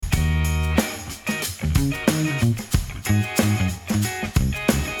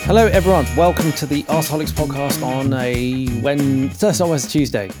Hello, everyone. Welcome to the Arseholics podcast on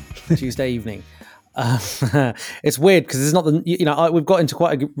Tuesday evening. It's weird because it's not we've got into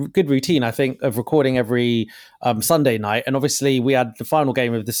quite a good routine, I think, of recording every Sunday night, and obviously we had the final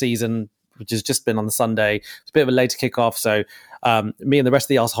game of the season, which has just been on the Sunday. It's a bit of a later kickoff, so me and the rest of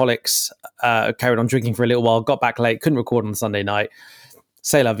the Arseholics carried on drinking for a little while. Got back late, couldn't record on the Sunday night.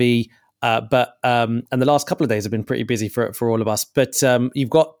 C'est la vie. And the last couple of days have been pretty busy for all of us. But you've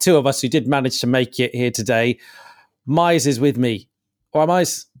got two of us who did manage to make it here today. Mize is with me. All right,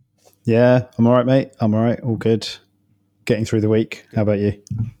 Mize? Yeah, I'm all right, mate. I'm all right. All good. Getting through the week. How about you?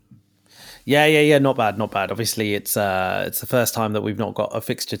 Yeah. Not bad. Obviously, it's the first time that we've not got a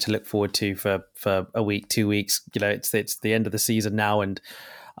fixture to look forward to for a week, 2 weeks. You know, it's the end of the season now, and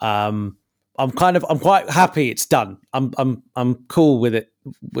I'm quite happy it's done. I'm cool with it,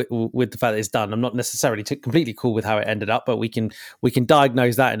 with the fact that it's done. I'm not necessarily completely cool with how it ended up, but we can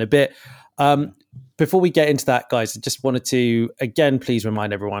diagnose that in a bit. Before we get into that, guys, I just wanted to again please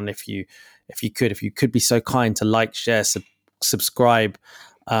remind everyone, if you could be so kind to like, share, subscribe.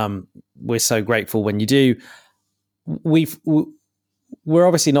 We're so grateful when you do. We're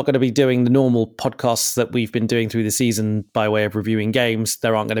obviously not going to be doing the normal podcasts that we've been doing through the season by way of reviewing games.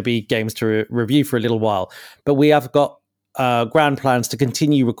 There aren't going to be games to review for a little while, but we have got grand plans to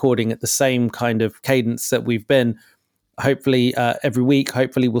continue recording at the same kind of cadence that we've been. Hopefully every week.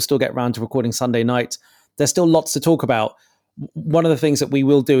 Hopefully we'll still get around to recording Sunday night. There's still lots to talk about. One of the things that we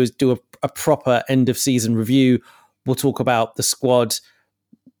will do is do a proper end of season review. We'll talk about the squad,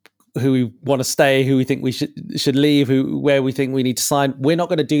 who we want to stay, who we think we should leave, where we think we need to sign. We're not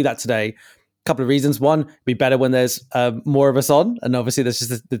going to do that today. A couple of reasons. One, it'd be better when there's more of us on, and obviously there's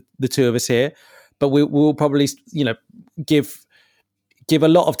just the two of us here. But we'll probably give a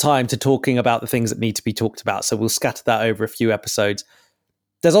lot of time to talking about the things that need to be talked about. So we'll scatter that over a few episodes.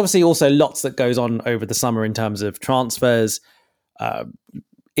 There's obviously also lots that goes on over the summer in terms of transfers,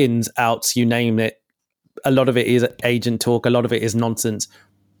 ins, outs, you name it. A lot of it is agent talk. A lot of it is nonsense.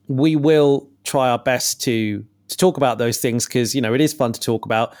 We will try our best to talk about those things because, it is fun to talk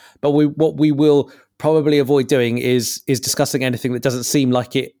about. But what we will probably avoid doing is discussing anything that doesn't seem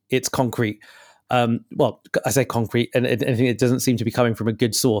like it's concrete. Well, I say concrete, and anything that doesn't seem to be coming from a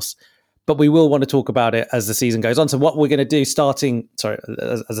good source. But we will want to talk about it as the season goes on. So what we're going to do as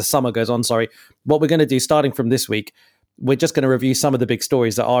the summer goes on, what we're going to do starting from this week, we're just going to review some of the big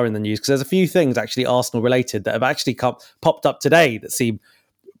stories that are in the news, because there's a few things actually Arsenal related that have actually popped up today that seem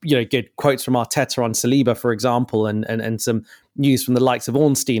good. Quotes from Arteta on Saliba, for example, and some news from the likes of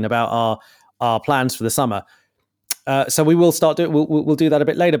Ornstein about our plans for the summer. So we will start doing. We'll do that a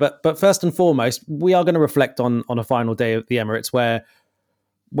bit later. But first and foremost, we are going to reflect on a final day of the Emirates where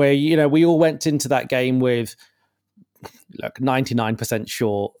we all went into that game with 99%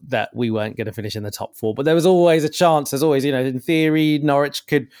 sure that we weren't going to finish in the top four. But there was always a chance. There's always, in theory, Norwich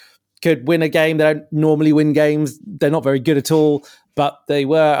could win a game. They don't normally win games. They're not very good at all. But they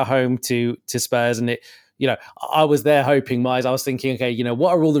were at home to Spurs, and I was there hoping, Miles. I was thinking, okay, what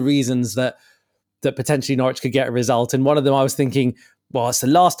are all the reasons that potentially Norwich could get a result? And one of them, I was thinking, well, it's the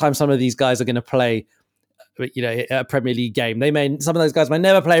last time some of these guys are going to play, a Premier League game. Some of those guys may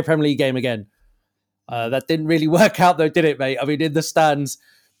never play a Premier League game again. That didn't really work out, though, did it, mate? I mean, in the stands,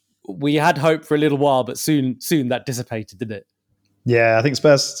 we had hope for a little while, but soon that dissipated, didn't it? Yeah, I think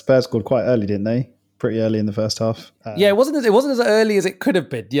Spurs scored quite early, didn't they? Pretty early in the first half. Yeah, it wasn't as early as it could have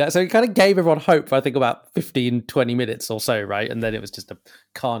been. Yeah, so it kind of gave everyone hope for, I think, about 15, 20 minutes or so, right? And then it was just a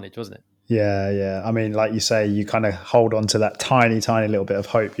carnage, wasn't it? Yeah. I mean, like you say, you kind of hold on to that tiny little bit of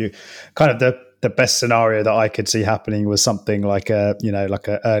hope. You kind of the best scenario that I could see happening was something like a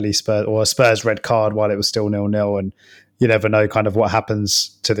early Spurs or a Spurs red card while it was still 0-0, and you never know kind of what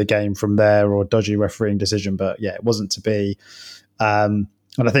happens to the game from there, or dodgy refereeing decision. But yeah, it wasn't to be. And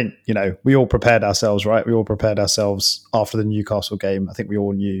I think, we all prepared ourselves, right? We all prepared ourselves after the Newcastle game. I think we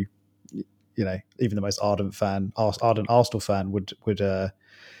all knew, even the most ardent Arsenal fan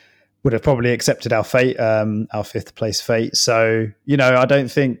would have probably accepted our fate, our fifth place fate. So, I don't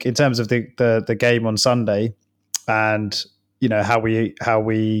think in terms of the game on Sunday and, how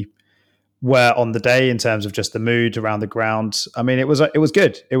we were on the day in terms of just the mood around the ground. I mean, it was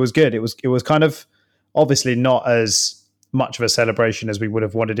good. It was good. It was kind of obviously not as much of a celebration as we would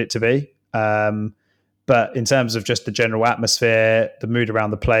have wanted it to be. But in terms of just the general atmosphere, the mood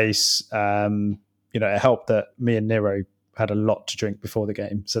around the place, it helped that me and Nero had a lot to drink before the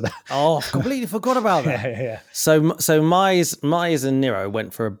game. So that I completely forgot about that. Yeah. So Mize and Nero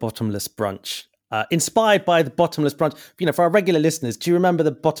went for a bottomless brunch, inspired by the bottomless brunch. For our regular listeners, do you remember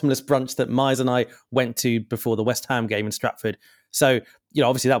the bottomless brunch that Mize and I went to before the West Ham game in Stratford? So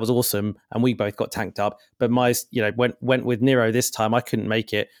obviously that was awesome, and we both got tanked up. But my, went with Nero this time. I couldn't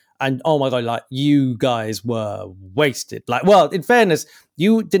make it, and oh my god, like you guys were wasted. Like, well, in fairness,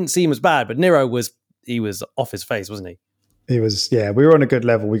 you didn't seem as bad, but Nero was off his face, wasn't he? He was, yeah. We were on a good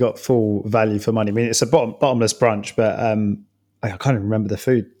level. We got full value for money. I mean, it's a bottomless brunch, but I can't even remember the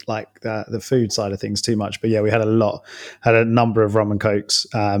food, like the food side of things too much. But yeah, we had a number of rum and cokes.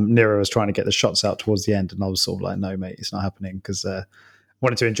 Nero was trying to get the shots out towards the end, and I was sort of like, no, mate, it's not happening, because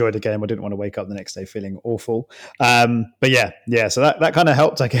wanted to enjoy the game. I didn't want to wake up the next day feeling awful. But yeah. So that kind of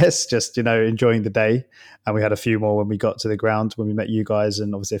helped, I guess, just, enjoying the day. And we had a few more when we got to the ground, when we met you guys,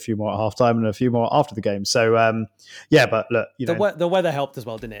 and obviously a few more at halftime and a few more after the game. So but look, the weather helped as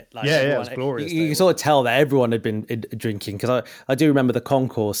well, didn't it? Like, it was glorious. You sort of tell that everyone had been drinking, because I do remember the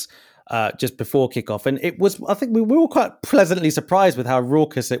concourse just before kickoff, and it was, I think we were all quite pleasantly surprised with how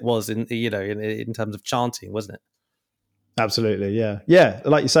raucous it was in terms of chanting, wasn't it? Absolutely, yeah.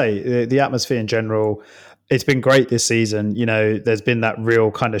 Like you say, the atmosphere in general, it's been great this season. There's been that real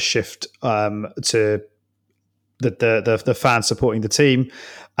kind of shift to the fans supporting the team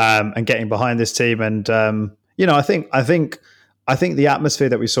and getting behind this team. And I think the atmosphere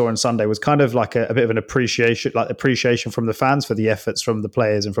that we saw on Sunday was kind of like a bit of an appreciation from the fans for the efforts from the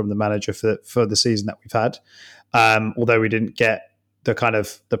players and from the manager for the season that we've had. Although we didn't get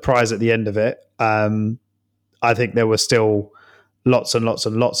the prize at the end of it. I think there were still lots and lots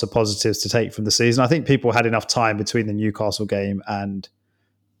and lots of positives to take from the season. I think people had enough time between the Newcastle game and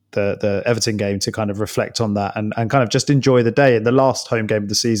the Everton game to kind of reflect on that and kind of just enjoy the day. In the last home game of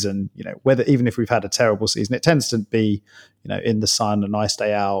the season, even if we've had a terrible season, it tends to be, in the sun, a nice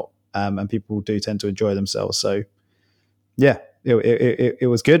day out, and people do tend to enjoy themselves. So, yeah, it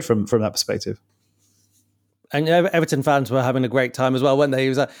was good from that perspective. And Everton fans were having a great time as well, weren't they?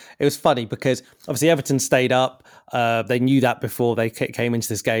 It was funny because obviously Everton stayed up. They knew that before they came into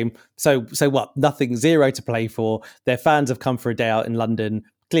this game. So what? Nothing, 0 to play for. Their fans have come for a day out in London.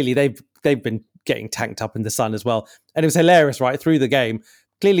 Clearly, they've been getting tanked up in the sun as well. And it was hilarious right through the game.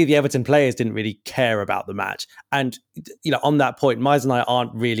 Clearly, the Everton players didn't really care about the match. And on that point, Miles and I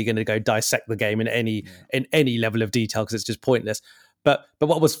aren't really going to go dissect the game in any level of detail, because it's just pointless. But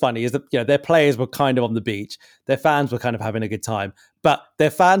what was funny is that their players were kind of on the beach, their fans were kind of having a good time, but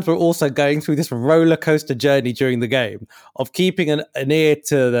their fans were also going through this roller coaster journey during the game of keeping an ear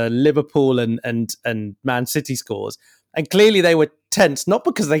to the Liverpool and Man City scores, and clearly they were tense, not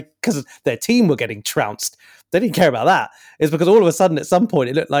because their team were getting trounced. They didn't care about that. It's because all of a sudden, at some point,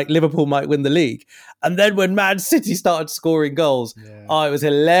 it looked like Liverpool might win the league. And then when Man City started scoring goals, it was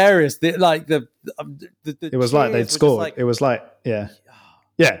hilarious. It was like they'd scored. It was like, yeah,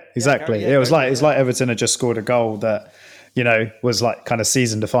 exactly. It was like Everton had just scored a goal that, was like kind of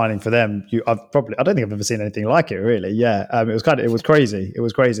season defining for them. I don't think I've ever seen anything like it, really. Yeah, it was crazy. It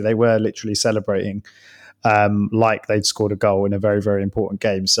was crazy. They were literally celebrating like they'd scored a goal in a very, very important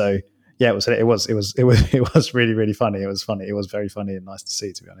game. So. Yeah, it was really, really funny. It was funny. It was very funny and nice to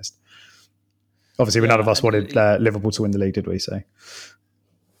see, to be honest. Obviously, none of us wanted Liverpool to win the league, did we? So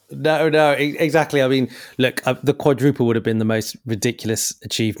no, exactly. I mean, look, the quadruple would have been the most ridiculous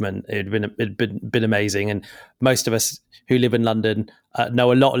achievement. It'd been amazing, and most of us who live in London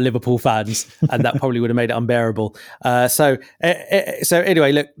know a lot of Liverpool fans, and that probably would have made it unbearable. So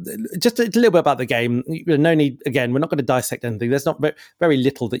anyway, look, just a little bit about the game. No need, again, we're not going to dissect anything. There's not very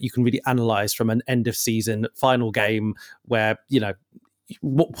little that you can really analyse from an end of season final game where,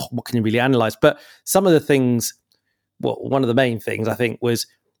 what can you really analyse? But some of the things, one of the main things I think was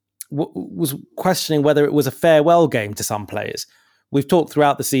questioning whether it was a farewell game to some players. We've talked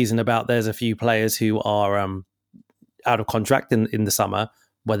throughout the season about there's a few players who are out of contract in the summer,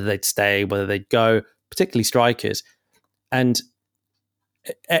 whether they'd stay, whether they'd go, particularly strikers. And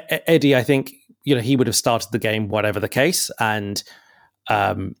Eddie, I think, he would have started the game, whatever the case. And,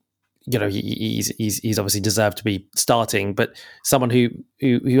 he's obviously deserved to be starting, but someone who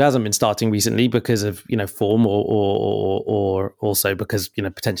hasn't been starting recently because of, form or also because,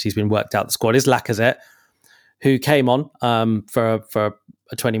 potentially he's been worked out the squad is Lacazette, who came on for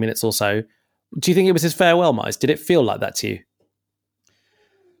 20 minutes or so. Do you think it was his farewell, Miles? Did it feel like that to you?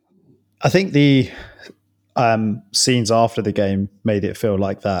 I think the scenes after the game made it feel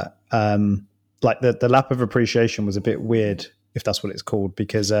like that. Like the lap of appreciation was a bit weird, if that's what it's called,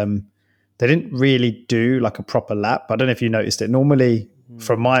 because they didn't really do like a proper lap. I don't know if you noticed it. Normally,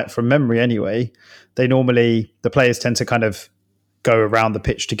 from memory anyway, the players tend to kind of go around the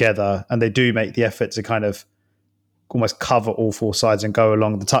pitch together, and they do make the effort to kind of almost cover all four sides and go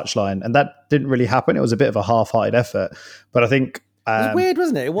along the touchline. And that didn't really happen. It was a bit of a half-hearted effort. But I think... it was weird,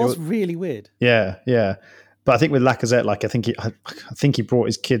 wasn't it? It was really weird. Yeah. But I think with Lacazette, like I think he brought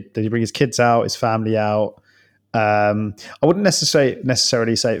his kid. Did he bring his kids out, his family out? I wouldn't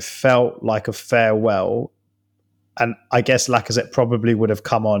necessarily say it felt like a farewell. And I guess Lacazette probably would have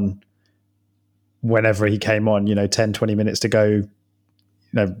come on whenever he came on, 10, 20 minutes to go,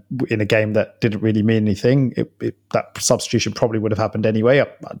 in a game that didn't really mean anything. That substitution probably would have happened anyway. I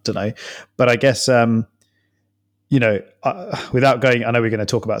don't know. But I guess, without going, I know we're going to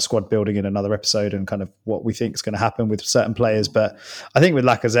talk about squad building in another episode and kind of what we think is going to happen with certain players. But I think with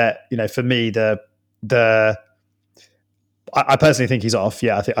Lacazette, for me, I personally think he's off.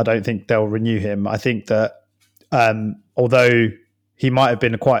 Yeah, I don't think they'll renew him. I think that although he might have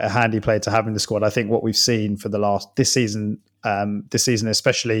been quite a handy player to have in the squad, I think what we've seen for this season,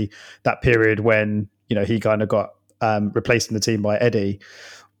 especially that period when he kind of got replaced in the team by Eddie,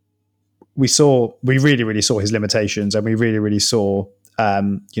 we really, really saw his limitations, and we really, really saw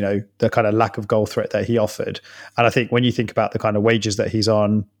the kind of lack of goal threat that he offered. And I think when you think about the kind of wages that he's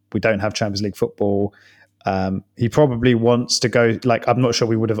on, we don't have Champions League football. He probably wants to go, I'm not sure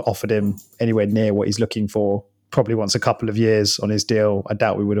we would have offered him anywhere near what he's looking for. Probably wants a couple of years on his deal. I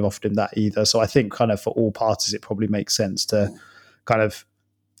doubt we would have offered him that either. So I think kind of for all parties, it probably makes sense to kind of,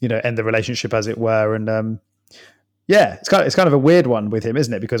 end the relationship, as it were. And it's kind of a weird one with him,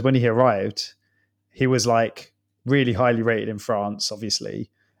 isn't it? Because when he arrived, he was like really highly rated in France, obviously.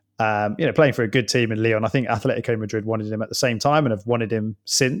 Playing for a good team in Lyon. I think Atletico Madrid wanted him at the same time and have wanted him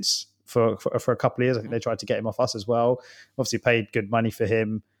since for a couple of years. I think they tried to get him off us as well. Obviously paid good money for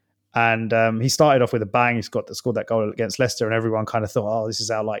him. And he started off with a bang. He scored that goal against Leicester, and everyone kind of thought, this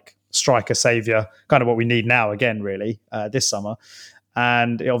is our striker savior, kind of what we need now again, really, this summer.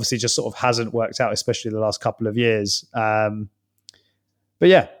 And it obviously just sort of hasn't worked out, especially the last couple of years. But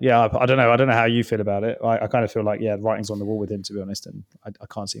yeah, I don't know. I don't know how you feel about it. I kind of feel like, writing's on the wall with him, to be honest, and I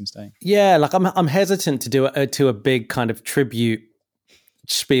can't see him staying. Yeah, I'm hesitant to do a big kind of tribute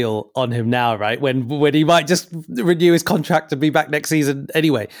spiel on him now, right? When he might just renew his contract and be back next season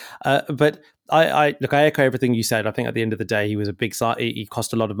anyway. But I echo everything you said. I think at the end of the day, he was a big sign. He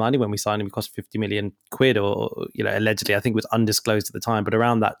cost a lot of money when we signed him. He cost 50 million quid, or allegedly. I think it was undisclosed at the time, but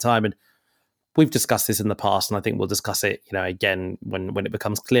around that time. And we've discussed this in the past, and I think we'll discuss it, again when it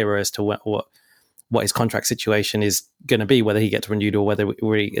becomes clearer as to what his contract situation is going to be, whether he gets renewed or whether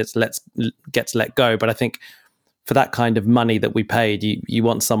he gets let go. But I think for that kind of money that we paid, you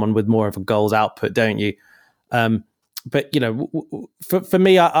want someone with more of a goals output, don't you? But for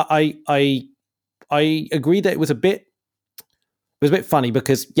me, I agree that it was a bit funny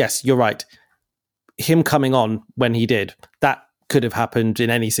because yes, you're right. Him coming on when he did, that could have happened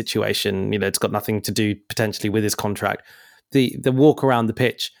in any situation. It's got nothing to do potentially with his contract. The walk around the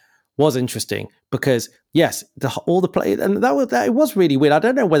pitch was interesting because yes, all the players, and it was really weird. I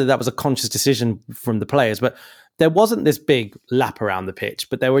don't know whether that was a conscious decision from the players, but there wasn't this big lap around the pitch,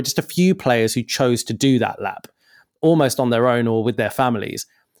 but there were just a few players who chose to do that lap almost on their own or with their families.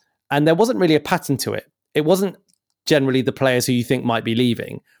 And there wasn't really a pattern to it. It wasn't generally the players who you think might be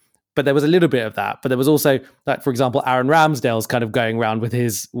leaving, but there was a little bit of that. But there was also, for example, Aaron Ramsdale's kind of going around with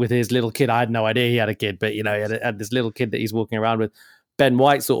his little kid. I had no idea he had a kid, but he had this little kid that he's walking around with. Ben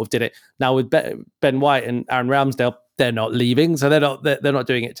White sort of did it. Now with Ben White and Aaron Ramsdale, they're not leaving, so they're not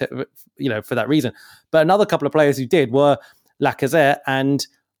doing it for that reason. But another couple of players who did were Lacazette and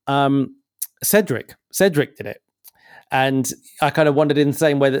Cedric. Cedric did it, and I kind of wondered in the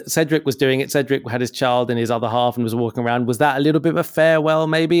same way that Cedric was doing it. Cedric had his child in his other half and was walking around. Was that a little bit of a farewell?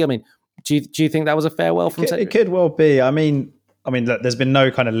 Maybe. I mean, do you think that was a farewell from Cedric? It could well be. I mean, look, there's been no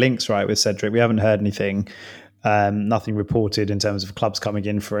kind of links right with Cedric. We haven't heard anything. Nothing reported in terms of clubs coming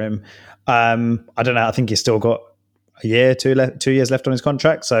in for him. I don't know. I think he's still got a year, 2 years left on his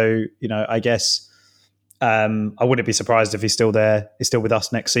contract. So, I guess I wouldn't be surprised if he's still there. He's still with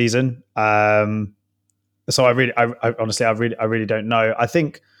us next season. So I honestly don't know. I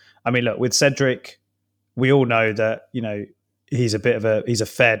think, look, with Cedric, we all know that, he's a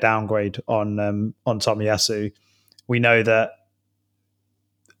fair downgrade on Tomiyasu. We know that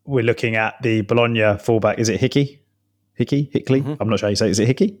we're looking at the Bologna fullback. Is it Hickey? Hickley? Mm-hmm. I'm not sure how you say it. Is it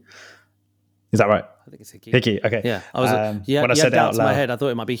Hickey? Is that right? I think it's Hickey. Hickey, okay. Yeah. I was when I said it out loud in my head, I thought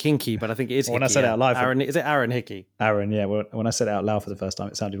it might be Hinky, but I think it is Hickey. When I said it out loud, is it Aaron Hickey? Aaron, yeah. When I said it out loud for the first time,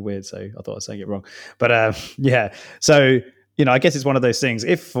 it sounded weird, so I thought I was saying it wrong. But yeah. So, I guess it's one of those things.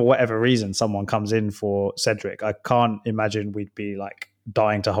 If for whatever reason someone comes in for Cedric, I can't imagine we'd be like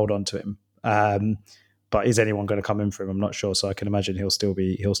dying to hold on to him. But is anyone going to come in for him? I'm not sure. So I can imagine he'll still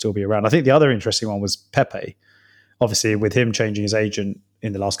be around. I think the other interesting one was Pepe. Obviously, with him changing his agent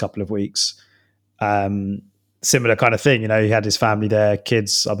in the last couple of weeks, similar kind of thing. He had his family there,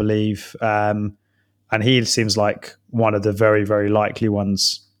 kids, I believe. and he seems like one of the very, very likely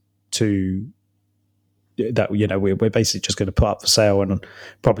ones that we're basically just going to put up for sale and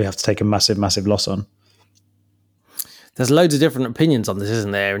probably have to take a massive, massive loss on. There's loads of different opinions on this,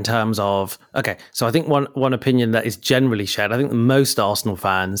 isn't there? In terms of so I think one opinion that is generally shared. I think most Arsenal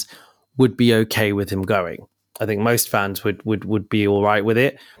fans would be okay with him going. I think most fans would be all right with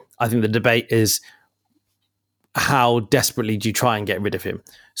it. I think the debate is how desperately do you try and get rid of him?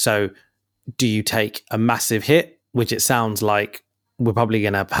 So do you take a massive hit, which it sounds like we're probably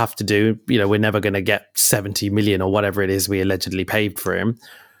going to have to do? We're never going to get 70 million or whatever it is we allegedly paid for him.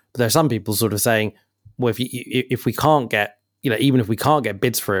 But there are some people sort of saying, well, if we can't get, even if we can't get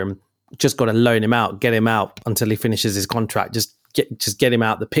bids for him, just got to loan him out, get him out until he finishes his contract. Just get him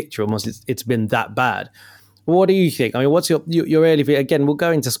out the picture. Almost, it's been that bad. What do you think? I mean, what's your early view? Again, we'll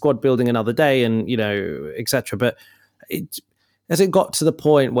go into squad building another day, and etc. But has it got to the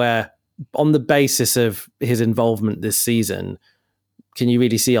point where, on the basis of his involvement this season, can you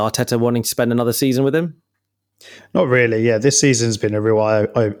really see Arteta wanting to spend another season with him? Not really. Yeah, this season's been a real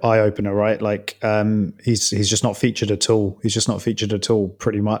eye opener, right? Like he's just not featured at all. He's just not featured at all,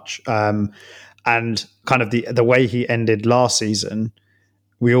 pretty much. And kind of the way he ended last season,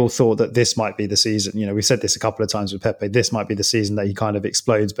 we all thought that this might be the season. We said this a couple of times with Pepe. This might be the season that he kind of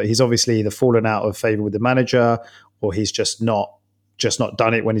explodes. But he's obviously either fallen out of favour with the manager, or he's just not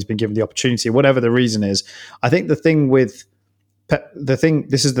done it when he's been given the opportunity. Whatever the reason is, I think this is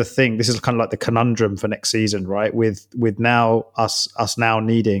kind of like the conundrum for next season, right? With now us now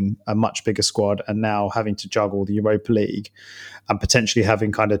needing a much bigger squad, and now having to juggle the Europa League, and potentially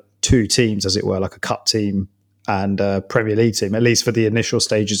having kind of two teams, as it were, like a cup team and a Premier League team, at least for the initial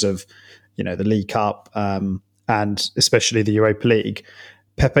stages of the League Cup, and especially the Europa League.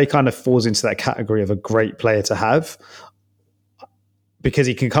 Pepe kind of falls into that category of a great player to have, because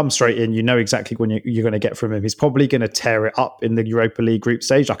he can come straight in. You know exactly when you're going to get from him. He's probably going to tear it up in the Europa League group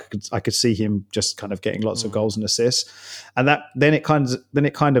stage. I could see him just kind of getting lots of goals and assists, and then it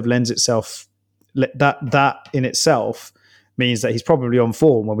kind of lends itself. That in itself means that he's probably on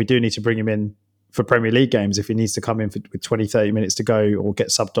form when we do need to bring him in for Premier League games. If he needs to come in with 20, 30 minutes to go, or get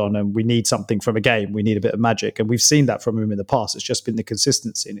subbed on, and we need something from a game, we need a bit of magic. And we've seen that from him in the past. It's just been the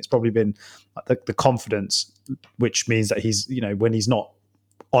consistency, and it's probably been the confidence, which means that he's, when he's not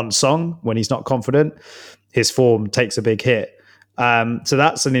on song, when he's not confident, his form takes a big hit. So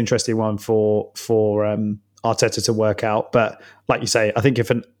that's an interesting one for Arteta to work out. But like you say, I think if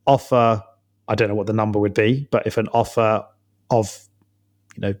an offer, I don't know what the number would be, but if an offer of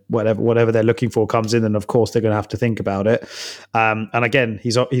whatever they're looking for comes in, then of course they're going to have to think about it. And again,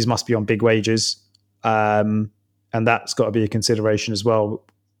 he's must be on big wages, and that's got to be a consideration as well,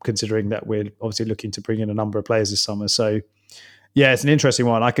 considering that we're obviously looking to bring in a number of players this summer. So yeah, it's an interesting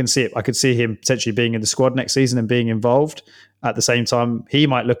one. I can see it. I could see him potentially being in the squad next season and being involved. At the same time, he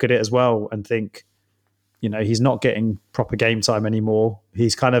might look at it as well and think, he's not getting proper game time anymore.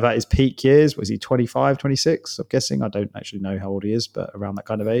 He's kind of at his peak years. Was he 25, 26? I'm guessing. I don't actually know how old he is, but around that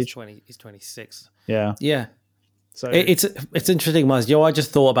kind of age. He's 26. Yeah. Yeah. So it's interesting, Miles. I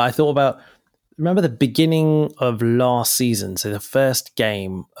just thought about, remember the beginning of last season? So the first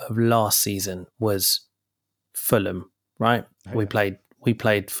game of last season was Fulham, right? Oh, yeah. We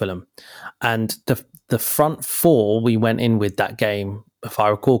played Fulham. And the front four we went in with that game, if I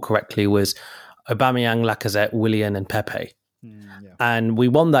recall correctly, was Aubameyang, Lacazette, Willian, and Pepe. Yeah. And we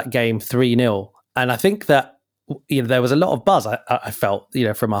won that game 3-0. And I think that there was a lot of buzz, I felt,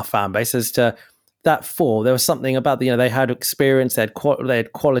 from our fan base as to that four. There was something about they had experience, they had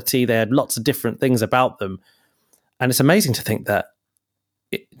quality, they had lots of different things about them. And it's amazing to think that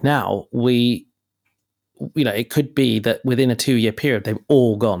now it could be that within a 2-year period, they've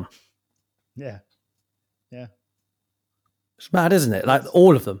all gone. Yeah. Yeah. It's mad, isn't it? Like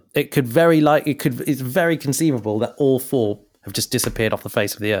all of them. It's very conceivable that all four have just disappeared off the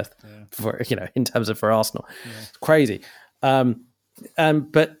face of the earth in terms of for Arsenal. Yeah. It's crazy.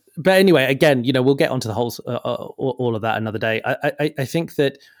 But anyway, again, we'll get onto the whole, all of that another day. I think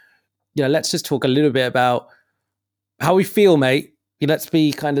that, let's just talk a little bit about how we feel, mate. Let's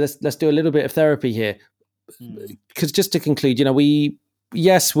be let's do a little bit of therapy here. Because just to conclude, we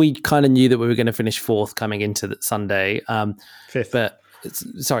kind of knew that we were going to finish fourth coming into the Sunday. Fifth, but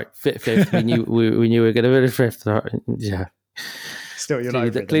fifth. We knew we knew we were going to finish fifth. Yeah. Still,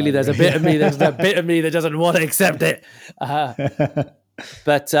 you're clearly there's a bit of me. There's a bit of me that doesn't want to accept it. But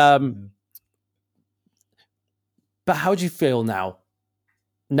how do you feel now?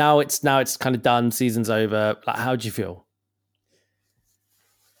 Now it's kind of done. Season's over. Like, how do you feel?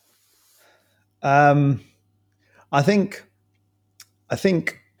 I think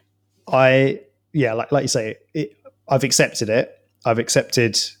I yeah, like you say, I've accepted it. I've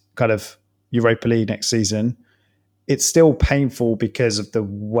accepted kind of Europa League next season. It's still painful because of the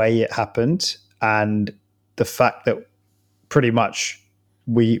way it happened and the fact that pretty much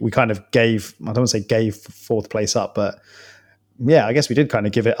we kind of gave, I don't want to say gave fourth place up, but yeah, I guess we did kind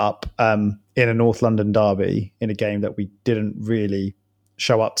of give it up in a North London derby in a game that we didn't really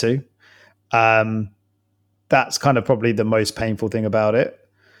show up to. That's kind of probably the most painful thing about it.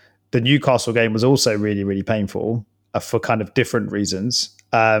 The Newcastle game was also really, really painful for kind of different reasons.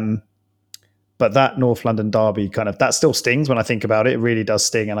 But that North London derby that still stings when I think about it. It really does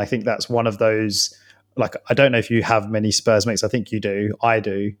sting. And I think that's one of those, like, I don't know if you have many Spurs mates. I think you do. I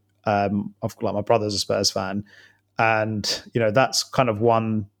do. My brother's a Spurs fan. And, that's kind of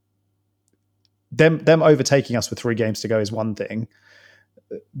one, them overtaking us with 3 games to go is one thing.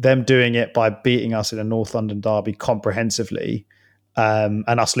 Them doing it by beating us in a North London derby comprehensively, and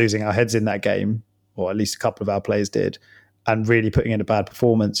us losing our heads in that game, or at least a couple of our players did, and really putting in a bad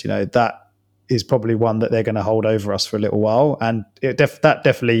performance, that is probably one that they're going to hold over us for a little while. And that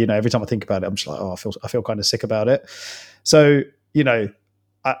definitely, every time I think about it, I'm just like, I feel kind of sick about it. So,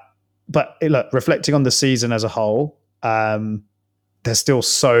 but look, reflecting on the season as a whole, there's still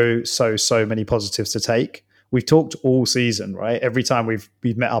so many positives to take. We've talked all season, right? Every time we've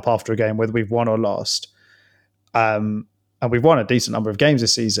met up after a game, whether we've won or lost, and we've won a decent number of games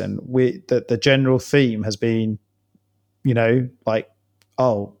this season. The general theme has been, we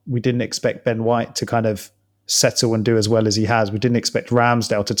didn't expect Ben White to kind of settle and do as well as he has. We didn't expect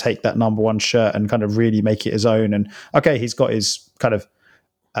Ramsdale to take that number 1 shirt and kind of really make it his own. And okay, he's got his kind of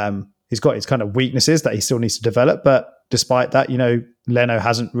weaknesses that he still needs to develop. But despite that, Leno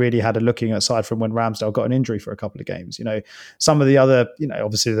hasn't really had a looking aside from when Ramsdale got an injury for a couple of games. Some of the other,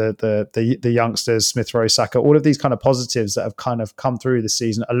 obviously the youngsters, Smith Rowe, Saka, all of these kind of positives that have kind of come through the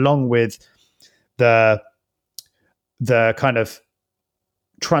season, along with the kind of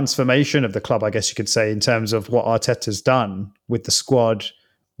transformation of the club, I guess you could say, in terms of what Arteta's done with the squad,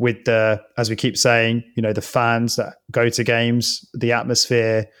 with as we keep saying, the fans that go to games, the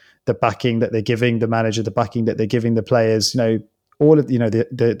atmosphere, the backing that they're giving the manager, the backing that they're giving the players, all of the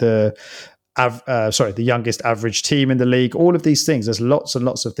youngest average team in the league, all of these things. There's lots and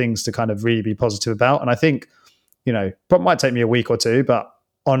lots of things to kind of really be positive about. And I think, probably might take me a week or two, but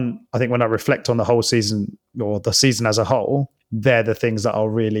I think when I reflect on the whole season or the season as a whole, they're the things that I'll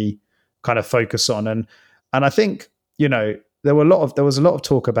really kind of focus on. And I think, there was a lot of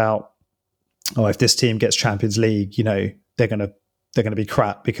talk about, if this team gets Champions League, they're going to be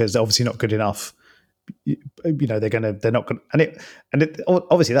crap because they're obviously not good enough. They're not going to, and it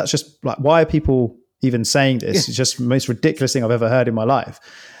obviously that's just like, why are people even saying this? It's just the most ridiculous thing I've ever heard in my life.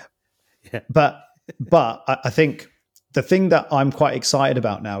 Yeah. But I think the thing that I'm quite excited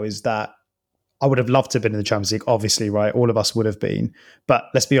about now is that I would have loved to have been in the Champions League, obviously, right? All of us would have been. But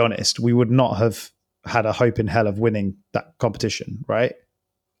let's be honest, we would not have had a hope in hell of winning that competition, right?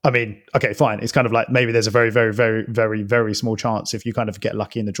 I mean, okay, fine. It's kind of like maybe there's a very, very, very, very, very small chance if you kind of get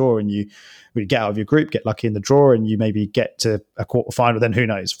lucky in the draw and you get out of your group, get lucky in the draw and you maybe get to a quarterfinal, then who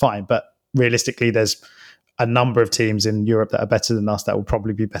knows? Fine. But realistically, there's a number of teams in Europe that are better than us that will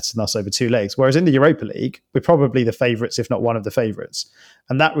probably be better than us over 2 legs. Whereas in the Europa League, we're probably the favourites, if not one of the favourites.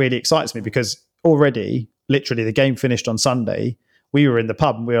 And that really excites me because already, literally, the game finished on Sunday. We were in the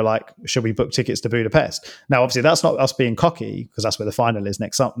pub and we were like, should we book tickets to Budapest? Now, obviously, that's not us being cocky because that's where the final is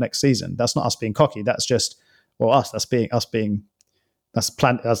next season. That's not us being cocky. That's just, that's being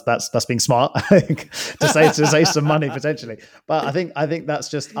smart to save some money potentially. But I think that's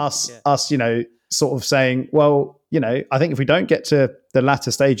just us, sort of saying, I think if we don't get to the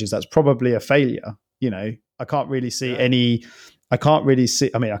latter stages, that's probably a failure. I can't really see any. I can't really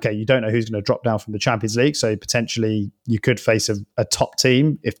see. I mean, okay, you don't know who's going to drop down from the Champions League, so potentially you could face a top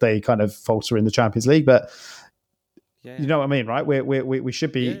team if they kind of falter in the Champions League. But you know what I mean, right? We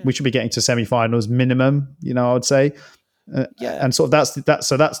should be getting to semi-finals minimum. I would say. And sort of that's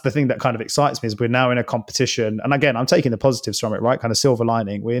the thing that kind of excites me is we're now in a competition. And again, I'm taking the positives from it, right? Kind of silver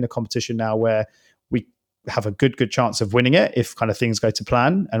lining. We're in a competition now where we have a good chance of winning it if kind of things go to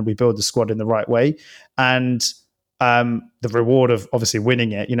plan and we build the squad in the right way. And the reward of obviously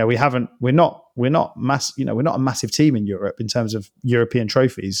winning it, we're not a massive team in Europe in terms of European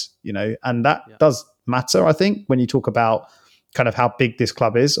trophies, and that does matter, I think, when you talk about kind of how big this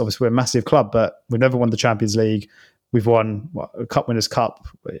club is. Obviously, we're a massive club, but we've never won the Champions League. We've won a Cup Winners' Cup,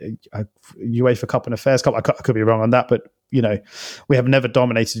 a UEFA Cup and Affairs Cup. I could be wrong on that, but we have never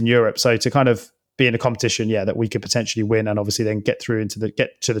dominated in Europe. So to kind of be in a competition, that we could potentially win, and obviously then get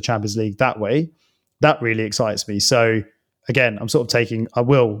to the Champions League that way, that really excites me. So again, I'm sort of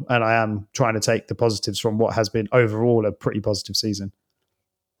I am trying to take the positives from what has been overall a pretty positive season.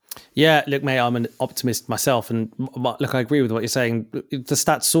 Yeah, look, mate, I'm an optimist myself, and look, I agree with what you're saying. The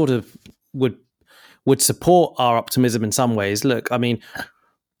stats sort of would support our optimism in some ways. Look, I mean,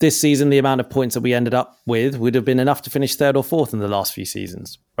 this season, the amount of points that we ended up with would have been enough to finish third or fourth in the last few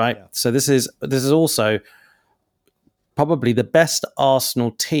seasons, right? Yeah. So this is also probably the best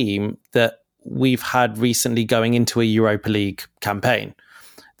Arsenal team that we've had recently going into a Europa League campaign.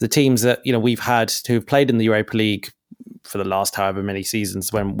 The teams that we've had who've played in the Europa League for the last however many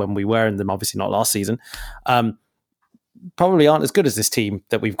seasons when we were in them, obviously not last season, probably aren't as good as this team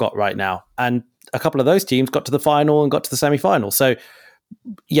that we've got right now. And a couple of those teams got to the final and got to the semi-final. So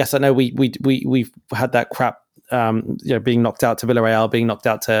yes, I know we've had that crap, being knocked out to Villarreal, being knocked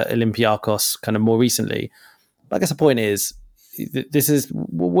out to Olympiacos kind of more recently. But I guess the point is,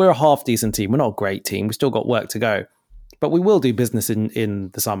 we're a half decent team. We're not a great team. We've still got work to go, but we will do business in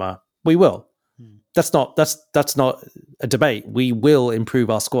the summer. We will. That's not a debate. We will improve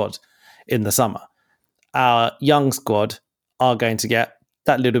our squad in the summer. Our young squad are going to get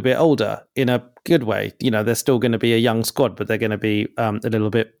that little bit older in a good way. They're still going to be a young squad, but they're going to be a little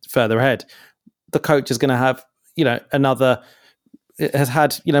bit further ahead. The coach is going to have, has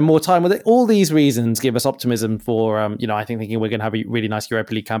had, more time with it. All these reasons give us optimism for, I think thinking we're going to have a really nice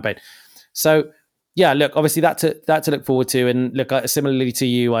Europa League campaign. So, yeah, look, obviously that to look forward to. And look, similarly to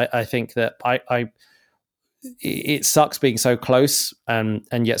you, I think that it sucks being so close and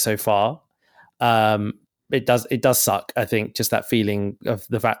yet so far. It does suck. I think just that feeling of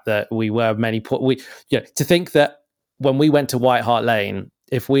the fact that we were to think that when we went to White Hart Lane,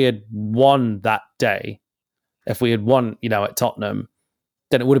 if we had won that day, if we had won, at Tottenham,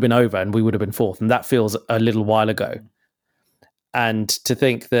 then it would have been over and we would have been fourth. And that feels a little while ago. And to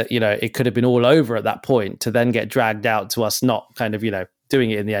think that, it could have been all over at that point, to then get dragged out to us not kind of,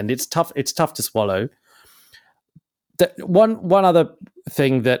 doing it in the end. It's tough to swallow. One other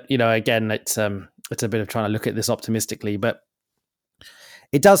thing that, again, it's a bit of trying to look at this optimistically, but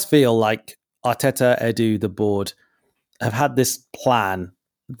it does feel like Arteta, Edu, the board have had this plan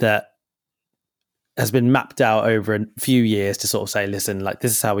that has been mapped out over a few years to sort of say, listen, like,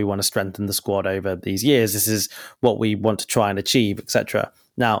 this is how we want to strengthen the squad over these years. This is what we want to try and achieve, etc.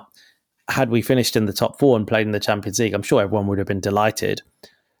 Now, had we finished in the top four and played in the Champions League, I'm sure everyone would have been delighted.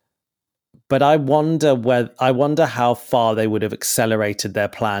 But I wonder how far they would have accelerated their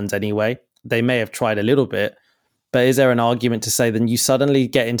plans anyway. They may have tried a little bit, but is there an argument to say then you suddenly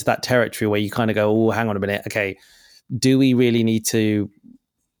get into that territory where you kind of go, oh, hang on a minute, okay, do we really need to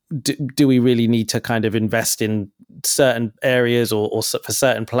kind of invest in certain areas or for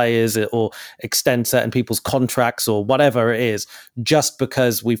certain players or extend certain people's contracts or whatever it is, just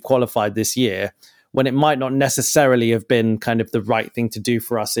because we've qualified this year, when it might not necessarily have been kind of the right thing to do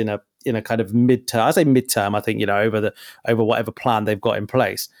for us in a kind of midterm. I say midterm, I think, over whatever plan they've got in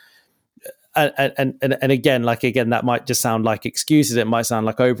place. And again, that might just sound like excuses. It might sound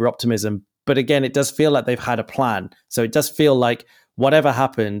like over optimism, but again, it does feel like they've had a plan. So it does feel like whatever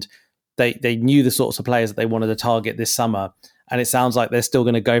happened, they knew the sorts of players that they wanted to target this summer. And it sounds like they're still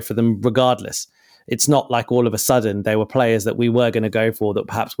going to go for them regardless. It's not like all of a sudden they were players that we were going to go for that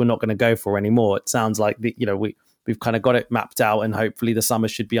perhaps we're not going to go for anymore. It sounds like we've kind of got it mapped out, and hopefully the summer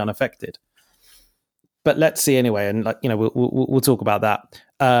should be unaffected. But let's see anyway, and we'll talk about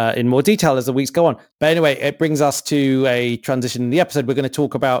that in more detail as the weeks go on. But anyway, it brings us to a transition in the episode. We're going to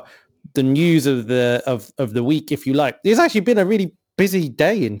talk about the news of the week, if you like. There's actually been a really busy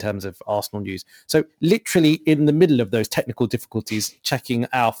day in terms of Arsenal news. So literally in the middle of those technical difficulties, checking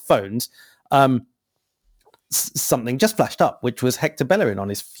our phones, something just flashed up, which was Hector Bellerin on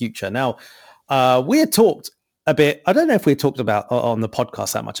his future. Now, we had talked a bit. I don't know if we talked about on the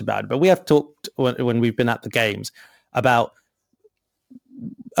podcast that much about it, but we have talked when we've been at the games about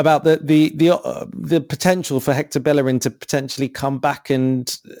the potential for Hector Bellerin to potentially come back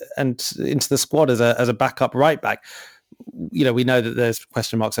and into the squad as a backup right back. We know that there's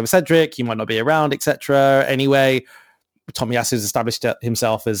question marks over Cedric. He might not be around, etc. Anyway, Tomiyasu has established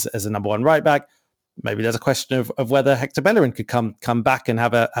himself as a number one right back. Maybe there's a question of whether Hector Bellerin could come back and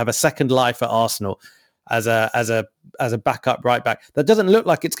have a second life at Arsenal as a backup right back. That doesn't look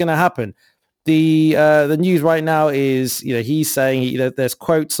like it's going to happen. The news right now is he's saying there's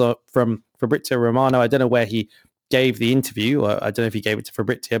quotes from Fabrizio Romano. I don't know where he gave the interview, or I don't know if he gave it to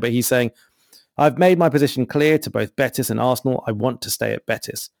Fabrizio, but he's saying, "I've made my position clear to both Betis and Arsenal. I want to stay at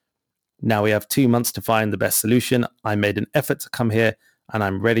Betis. Now we have 2 months to find the best solution. I made an effort to come here, and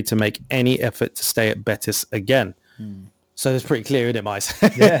I'm ready to make any effort to stay at Betis again." So it's pretty clear, isn't it, Mice?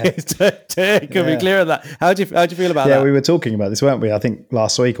 Yeah. It could be clear on that. How do you feel about that? Yeah, we were talking about this, weren't we? I think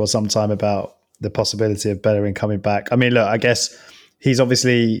last week or sometime about the possibility of Bellerin coming back. I mean, look, I guess he's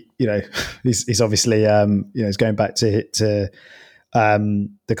obviously, he's obviously, he's going back to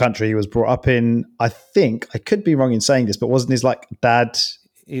the country he was brought up in. I think I could be wrong in saying this, but wasn't his dad?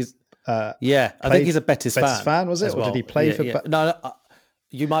 He's I think he's a Betis fan. Was it, or did he play for? No,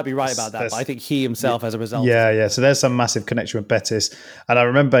 you might be right about that, but I think he himself, as a result. Yeah. So there's some massive connection with Betis, and I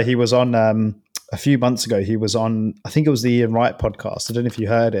remember he was on a few months ago. He was on, I think it was the Ian Wright podcast. I don't know if you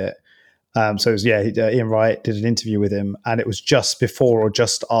heard it. So it was, Ian Wright did an interview with him, and it was just before or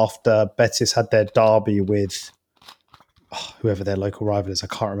just after Betis had their derby with whoever their local rival is. I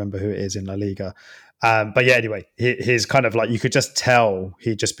can't remember who it is in La Liga. But yeah, anyway, his kind of like, you could just tell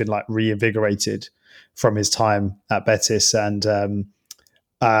he'd just been like reinvigorated from his time at Betis, and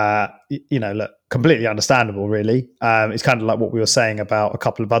look, completely understandable, really. It's kind of like what we were saying about a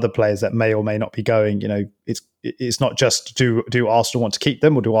couple of other players that may or may not be going. It's not just do Arsenal want to keep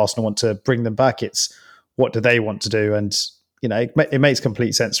them or do Arsenal want to bring them back? It's what do they want to do? And it makes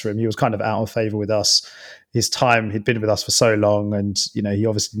complete sense for him. He was kind of out of favour with us. His time, he'd been with us for so long, and he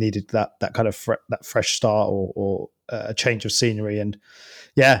obviously needed that kind of that fresh start or a change of scenery. And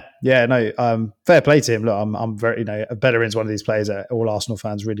fair play to him. Look, I'm very, Bellerin's one of these players that all Arsenal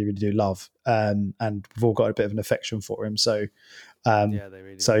fans really, really do love, and we've all got a bit of an affection for him. So, they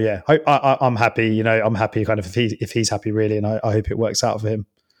really do. So yeah, I'm happy. I'm happy kind of if he's happy, really, and I hope it works out for him.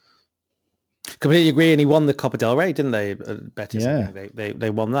 Completely agree, and he won the Copa del Rey, didn't they? Betis, yeah, they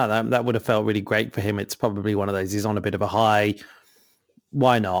won that. That would have felt really great for him. It's probably one of those. He's on a bit of a high.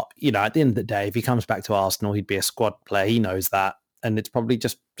 Why not? At the end of the day, if he comes back to Arsenal, he'd be a squad player. He knows that, and it's probably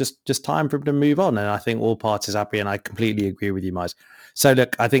just time for him to move on. And I think all parties are happy, and I completely agree with you, Miles. So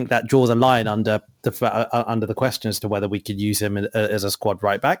look, I think that draws a line under the question as to whether we could use him as a squad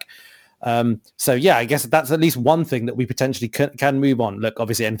right back. So yeah, I guess that's at least one thing that we potentially can move on. Look,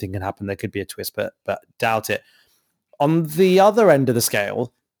 obviously anything can happen. There could be a twist, but doubt it. On the other end of the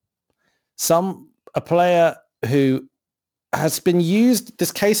scale, a player who has been used,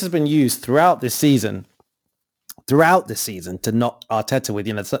 this case has been used throughout this season to knock Arteta with,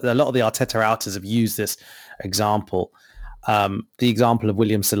 a lot of the Arteta outers have used this example. The example of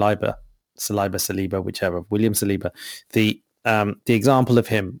William Saliba, whichever, William Saliba, the example of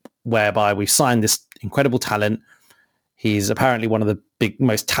him whereby we've signed this incredible talent. He's apparently one of the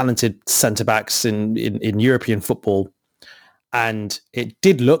most talented centre-backs in European football. And it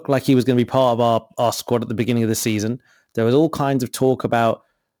did look like he was going to be part of our squad at the beginning of the season. There was all kinds of talk about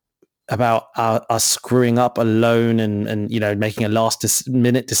us screwing up a loan and making a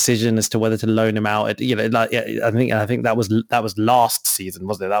last-minute decision as to whether to loan him out. I think that was last season,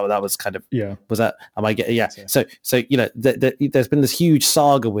 wasn't it? That was kind of Was that? Am I getting? Yeah. So there's been this huge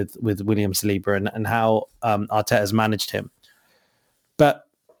saga with William Saliba and how Arteta has managed him, but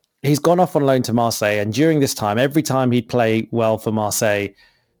he's gone off on loan to Marseille, and during this time, every time he'd play well for Marseille,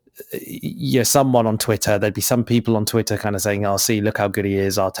 someone on Twitter, there'd be some people on Twitter kind of saying, "Oh, see, look how good he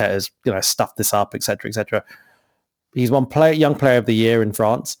is. Arteta's, stuffed this up, etc., etc." He's won young player of the year in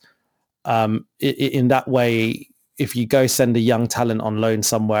France. In that way, if you go send a young talent on loan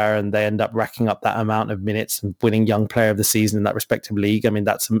somewhere and they end up racking up that amount of minutes and winning young player of the season in that respective league, I mean,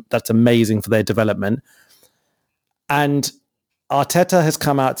 that's amazing for their development. And Arteta has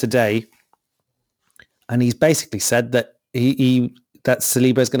come out today and he's basically said that that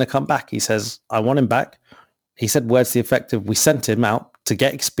Saliba is going to come back. He says, I want him back. He said words to the effect of, we sent him out to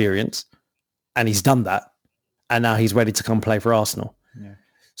get experience and he's done that. And now he's ready to come play for Arsenal. Yeah.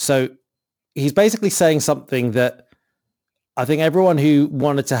 So he's basically saying something that I think everyone who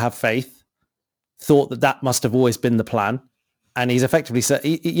wanted to have faith thought that must have always been the plan. And he's effectively said,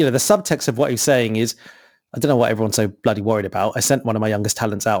 the subtext of what he's saying is, I don't know what everyone's so bloody worried about. I sent one of my youngest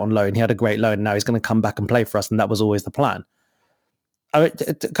talents out on loan. He had a great loan. And now he's going to come back and play for us. And that was always the plan. I mean,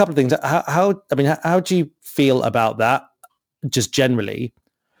 a couple of things. How do you feel about that, just generally,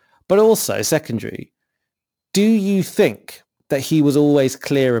 but also secondary? Do you think that he was always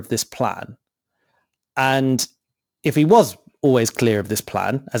clear of this plan? And if he was always clear of this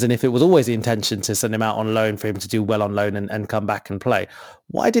plan, as in if it was always the intention to send him out on loan for him to do well on loan and come back and play,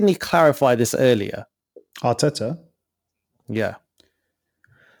 why didn't he clarify this earlier? Arteta? Yeah.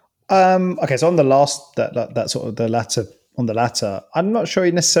 Okay, so on the last, that sort of the latter, I'm not sure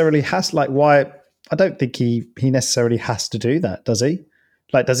he necessarily has, why, I don't think he necessarily has to do that, does he?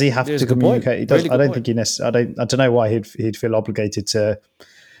 Does he have to communicate? He does. Really, I don't think he necessarily, I don't know why he'd feel obligated to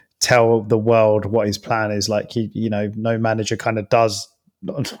tell the world what his plan is. No manager kind of does,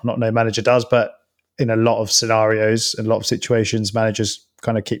 not no manager does, but in a lot of scenarios and a lot of situations, managers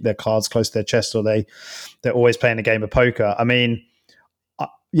kind of keep their cards close to their chest, or they're always playing a game of poker. I mean,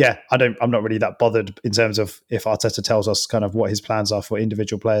 I'm not really that bothered in terms of if Arteta tells us kind of what his plans are for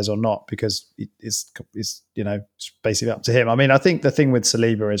individual players or not, because it's it's basically up to him. I mean, I think the thing with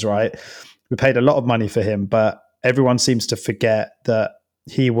Saliba is, right, we paid a lot of money for him, but everyone seems to forget that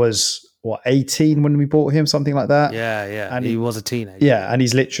he was 18 when we bought him, something like that. Yeah, and he was a teenager. Yeah, and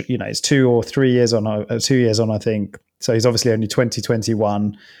he's literally, it's 2 or 3 years on, 2 years on, I think. So he's obviously only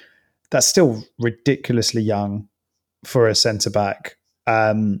 2021. That's still ridiculously young for a centre back.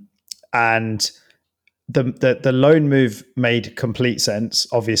 And the loan move made complete sense.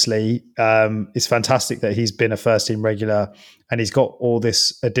 Obviously, it's fantastic that he's been a first team regular and he's got all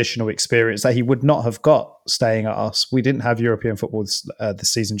this additional experience that he would not have got staying at us. We didn't have European football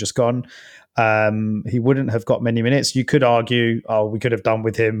this season just gone. He wouldn't have got many minutes. You could argue, we could have done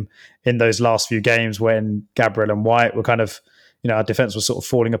with him in those last few games when Gabriel and White were kind of, our defense was sort of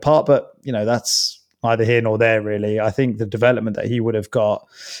falling apart. But that's neither here nor there, really. I think the development that he would have got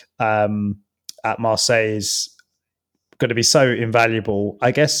at Marseille is going to be so invaluable.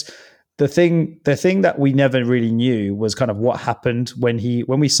 I guess the thing that we never really knew was kind of what happened when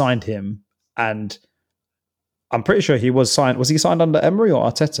we signed him. And I'm pretty sure he was signed. Was he signed under Emery or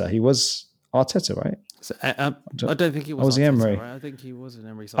Arteta? He was Arteta, right? So, I don't think he was. Was he Emery? Right? I think he was an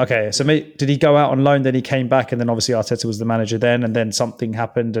Emery. Okay, so did he go out on loan? Then he came back, and then obviously Arteta was the manager then, and then something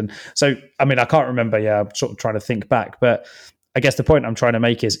happened, and so I mean I can't remember. Yeah, I'm sort of trying to think back, but I guess the point I'm trying to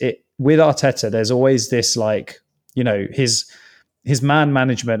make is with Arteta, there's always this his man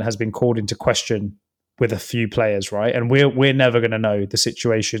management has been called into question with a few players, right? And we're never going to know the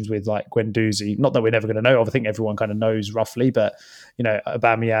situations with like Guendouzi. Not that we're never going to know. I think everyone kind of knows roughly, but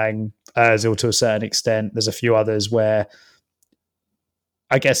Aubameyang, Ozil to a certain extent. There's a few others where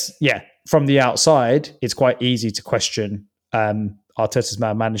I guess, from the outside, it's quite easy to question Arteta's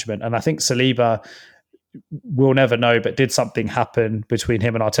man management. And I think Saliba, we'll never know, but did something happen between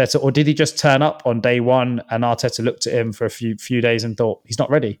him and Arteta, or did he just turn up on day one and Arteta looked at him for a few days and thought he's not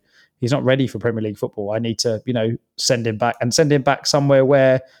ready? He's not ready for Premier League football. I need to, send him back somewhere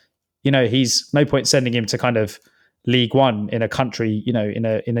where, he's no point sending him to kind of League One in a country, in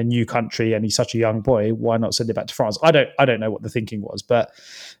a new country, and he's such a young boy. Why not send him back to France? I don't know what the thinking was, but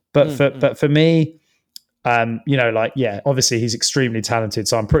for me, obviously he's extremely talented,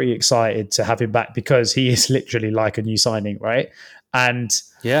 so I'm pretty excited to have him back because he is literally like a new signing, right? And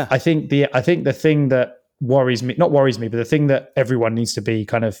I think the thing that not worries me, but the thing that everyone needs to be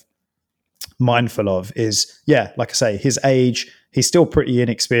kind of mindful of is, like I say, his age. He's still pretty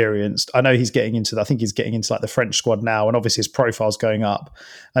inexperienced. I know he's getting into like the French squad now, and obviously his profile's going up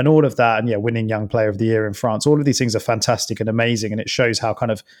and all of that. And winning Young Player of the Year in France. All of these things are fantastic and amazing, and it shows how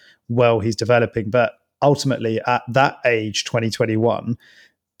kind of well he's developing. But ultimately, at that age, 2021,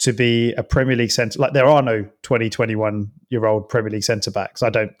 to be a Premier League centre, like there are no 21-year-old Premier League centre backs.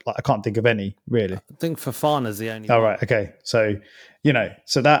 I can't think of any really. I think Fofana's the only. Oh, right, okay. So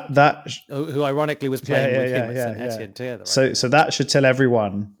so that who ironically was playing with him at St Etienne together. Right? So that should tell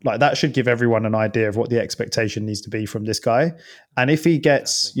everyone, that should give everyone an idea of what the expectation needs to be from this guy. And if he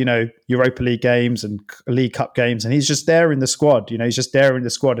gets Europa League games and League Cup games, and he's just there in the squad, he's just there in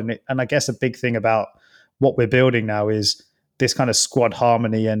the squad, and I guess a big thing about what we're building now is this kind of squad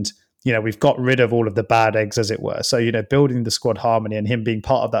harmony, and we've got rid of all of the bad eggs, as it were. So building the squad harmony and him being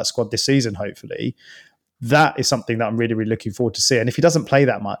part of that squad this season, hopefully, that is something that I'm really, really looking forward to see. And if he doesn't play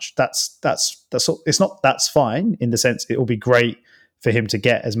that much, that's fine, in the sense it will be great for him to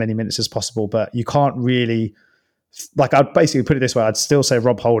get as many minutes as possible. But you can't really, I'd basically put it this way: I'd still say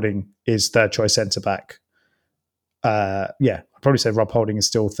Rob Holding is third choice centre back. I'd probably say Rob Holding is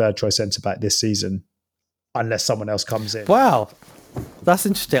still third choice centre back this season, unless someone else comes in. Wow, that's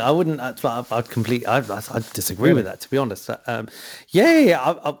interesting. I wouldn't. I'd disagree with that, to be honest. Wow.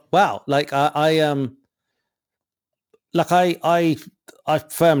 I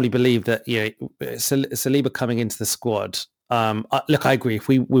firmly believe that Saliba coming into the squad. I agree.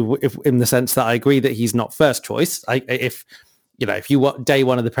 If in the sense that I agree that he's not first choice. If you want day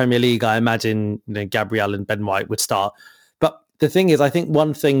one of the Premier League, I imagine Gabriel and Ben White would start. But the thing is, I think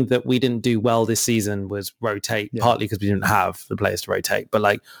one thing that we didn't do well this season was rotate, partly because we didn't have the players to rotate.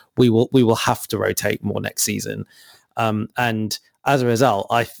 But we will have to rotate more next season. And as a result,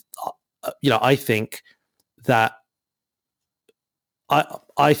 I think that.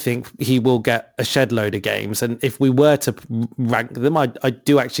 I think he will get a shed load of games, and if we were to rank them, I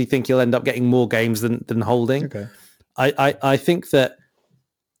do actually think he'll end up getting more games than Holding. Okay. I think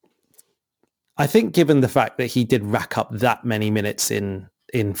given the fact that he did rack up that many minutes in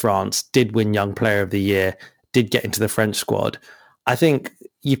in France, did win Young Player of the Year, did get into the French squad. I think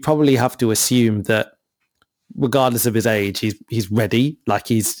you probably have to assume that regardless of his age, he's ready. Like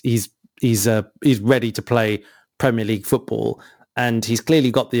he's ready to play Premier League football, and he's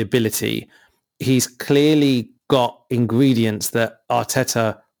clearly got the ability. He's clearly got ingredients that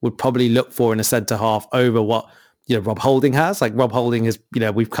Arteta would probably look for in a centre half over what Rob Holding has. Like Rob Holding is,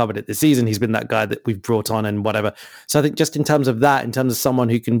 we've covered it this season. He's been that guy that we've brought on and whatever. So I think just in terms of that, in terms of someone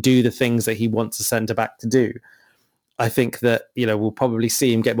who can do the things that he wants a centre back to do, I think that we'll probably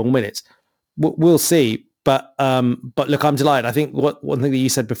see him get more minutes. We'll see. But look, I'm delighted. I think one thing that you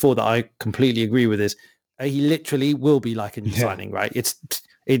said before that I completely agree with is he literally will be like a new signing, right? It's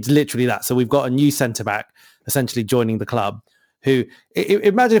literally that. So we've got a new centre back essentially joining the club. Who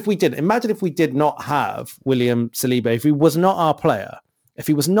imagine if we did not have William Saliba, if he was not our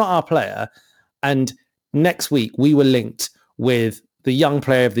player, and next week we were linked with the Young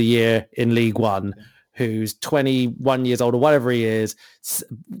Player of the Year in League One, who's 21 years old or whatever he is,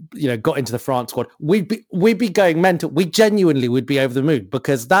 got into the France squad, we'd be going mental. We genuinely would be over the moon,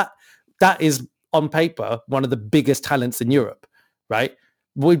 because that is on paper one of the biggest talents in Europe, right?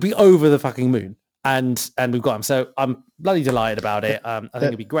 We'd be over the fucking moon. And we've got him, so I'm bloody delighted about it. I think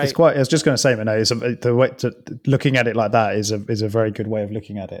it'd be great. It's quite. I was just going to say, the way looking at it like that is a very good way of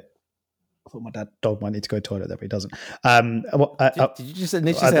looking at it. I thought my dog might need to go to the toilet there, but he doesn't. Did you just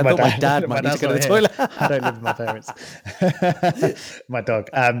initially say I thought my dad might need to go to the toilet? I don't live with my parents. My dog.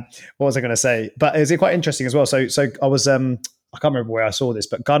 What was I going to say? But is it quite interesting as well? So I was. I can't remember where I saw this,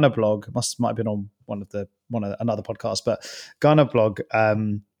 but Gunner Blog might have been on another podcast, but Gunner Blog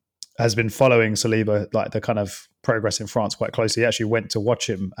has been following Saliba, like the kind of progress in France, quite closely. He actually went to watch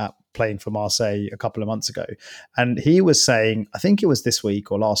him playing for Marseille a couple of months ago. And he was saying, I think it was this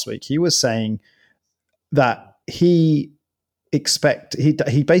week or last week, he was saying that he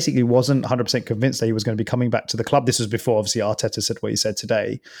basically wasn't 100% convinced that he was going to be coming back to the club. This was before, obviously, Arteta said what he said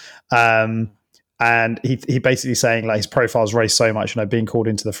today. And he basically saying like his profile's raised so much, being called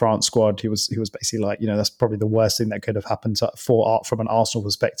into the France squad, he was basically like, that's probably the worst thing that could have happened from an Arsenal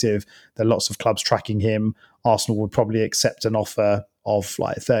perspective. There are lots of clubs tracking him. Arsenal would probably accept an offer of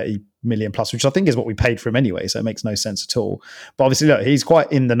like 30 million plus, which I think is what we paid for him anyway. So it makes no sense at all. But obviously, look, he's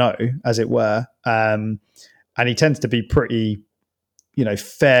quite in the know, as it were. And he tends to be pretty,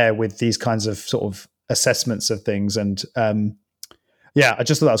 fair with these kinds of sort of assessments of things. And, I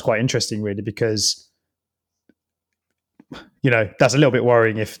just thought that was quite interesting, really, because that's a little bit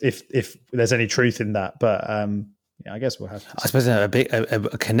worrying if there's any truth in that. But I guess we'll have. I suppose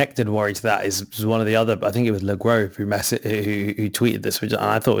a connected worry to that is one of the other. I think it was Le Gros who tweeted this, which and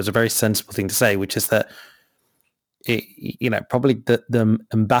I thought was a very sensible thing to say, which is that probably the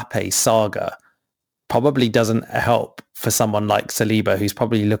Mbappe saga probably doesn't help for someone like Saliba, who's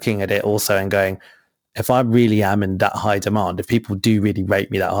probably looking at it also and going, if I really am in that high demand, if people do really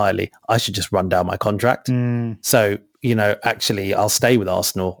rate me that highly, I should just run down my contract. So, actually I'll stay with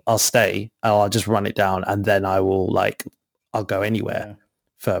Arsenal. I'll stay and I'll just run it down. And then I'll go anywhere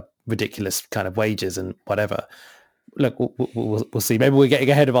for ridiculous kind of wages and whatever. Look, we'll see. Maybe we're getting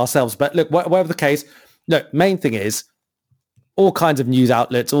ahead of ourselves, but look, whatever the case, look, main thing is all kinds of news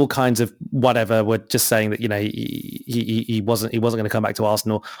outlets, all kinds of whatever were just saying that, he wasn't going to come back to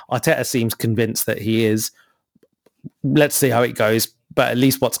Arsenal. Arteta seems convinced that he is. Let's see how it goes. But at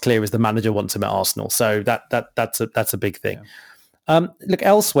least what's clear is the manager wants him at Arsenal. So that's a big thing. Yeah. Look,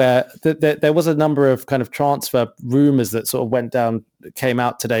 elsewhere, there was a number of kind of transfer rumours that sort of came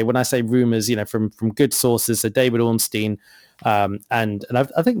out today. When I say rumours, from good sources, so David Ornstein, and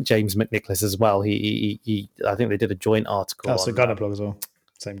I think James McNicholas as well. He I think they did a joint article. That's a Gunner Blog as well.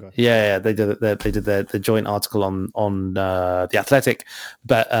 Same guy. Yeah, they did the joint article on the Athletic,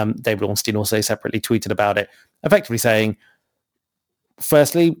 but David Ornstein also separately tweeted about it, effectively saying,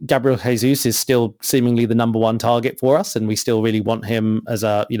 firstly, Gabriel Jesus is still seemingly the number one target for us, and we still really want him as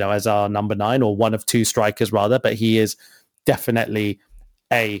our number 9 or one of two strikers rather. But he is definitely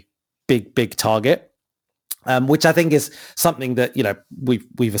a big target. Which I think is something that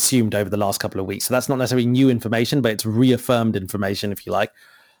we've assumed over the last couple of weeks. So that's not necessarily new information, but it's reaffirmed information, if you like.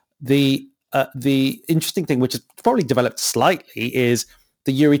 The interesting thing, which has probably developed slightly, is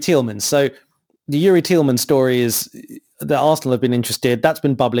the Yuri Tielemans. So the Yuri Tielemans story is that Arsenal have been interested. That's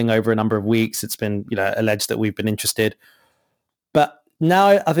been bubbling over a number of weeks. It's been alleged that we've been interested, but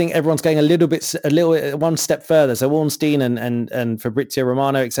now I think everyone's going a little one step further. So Ornstein and Fabrizio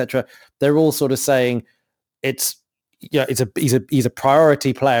Romano, etc., they're all sort of saying, he's a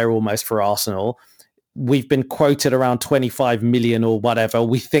priority player almost for Arsenal. We've been quoted around 25 million or whatever.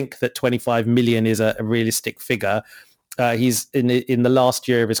 We think that 25 million is a realistic figure. He's in the last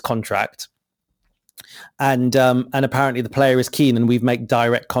year of his contract, and apparently the player is keen, and we've made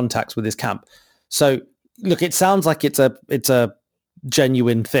direct contacts with his camp. So look, it sounds like it's a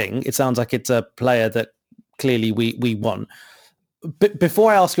genuine thing. It sounds like it's a player that clearly we want. But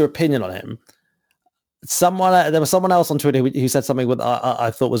before I ask your opinion on him, there was someone else on Twitter who said something that I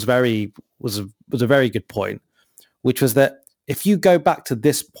thought was a very good point, which was that if you go back to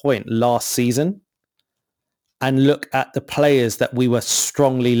this point last season and look at the players that we were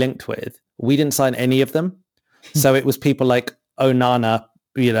strongly linked with, we didn't sign any of them. So it was people like Onana,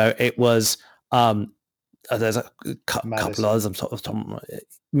 it was there's a couple others. I'm sort of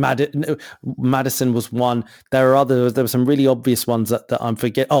Madison was one. There are others. There were some really obvious ones that I'm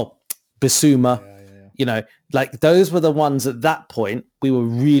forgetting. Oh, Bissouma. Yeah. Like those were the ones at that point we were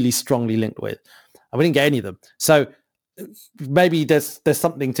really strongly linked with, and we didn't get any of them. So maybe there's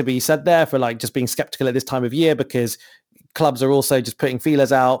something to be said there for like just being skeptical at this time of year, because clubs are also just putting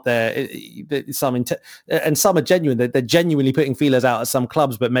feelers out there. And some are genuine. They're genuinely putting feelers out at some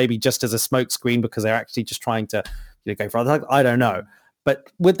clubs, but maybe just as a smokescreen because they're actually just trying to go for other. I don't know.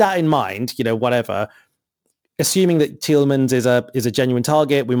 But with that in mind, whatever. Assuming that Tielemans is a genuine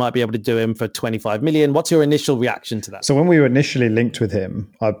target, we might be able to do him for 25 million. What's your initial reaction to that? So when we were initially linked with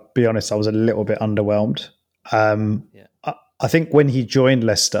him, I'll be honest, I was a little bit underwhelmed. I think when he joined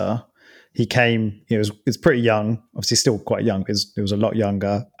Leicester, he came, it's pretty young, obviously still quite young because it was a lot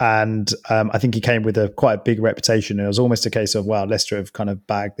younger. And I think he came with quite a big reputation. And it was almost a case of, wow, Leicester have kind of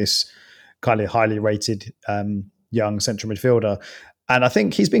bagged this kind of highly rated young central midfielder. And I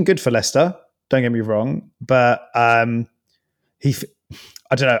think he's been good for Leicester, don't get me wrong. But I don't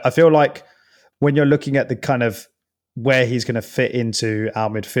know, I feel like when you're looking at the kind of where he's going to fit into our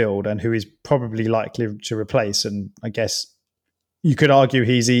midfield and who he's probably likely to replace, and I guess you could argue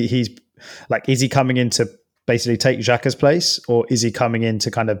he's like, is he coming in to basically take Xhaka's place, or is he coming in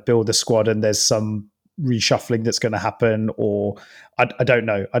to kind of build the squad and there's some reshuffling that's going to happen? Or I don't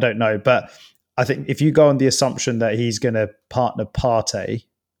know. But I think if you go on the assumption that he's going to partner Partey,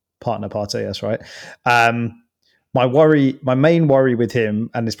 that's right. My main worry with him,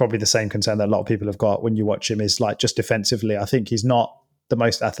 and it's probably the same concern that a lot of people have got when you watch him, is like just defensively. I think he's not the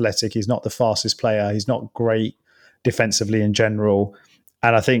most athletic. He's not the fastest player. He's not great defensively in general.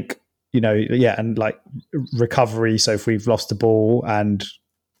 And I think, and like recovery. So if we've lost the ball and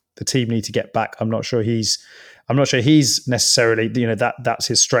the team need to get back, I'm not sure he's necessarily, that's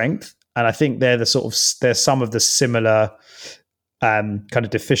his strength. And I think there's some of the similar kind of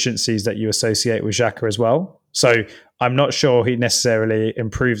deficiencies that you associate with Xhaka as well. So I'm not sure he necessarily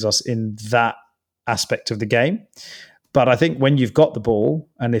improves us in that aspect of the game. But I think when you've got the ball,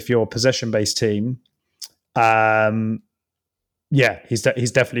 and if you're a possession-based team, he's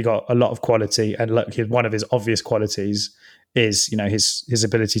definitely got a lot of quality. And look, one of his obvious qualities is, his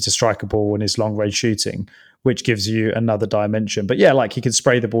ability to strike a ball and his long-range shooting, which gives you another dimension. But yeah, like he can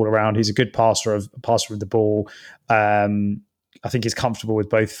spray the ball around. He's a good passer of the ball. I think he's comfortable with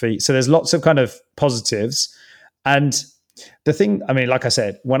both feet. So there's lots of kind of positives. And the thing, I mean, like I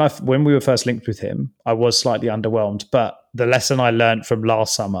said, when we were first linked with him, I was slightly underwhelmed. But the lesson I learned from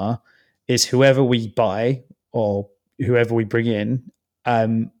last summer is whoever we buy or whoever we bring in,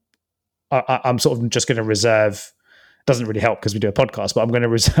 I'm sort of just going to reserve. Doesn't really help because we do a podcast, but I'm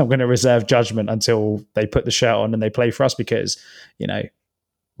going to reserve judgment until they put the shirt on and they play for us, because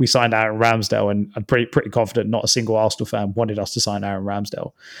we signed Aaron Ramsdale, and I'm pretty confident not a single Arsenal fan wanted us to sign Aaron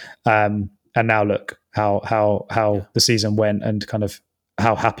Ramsdale. And now look how the season went and kind of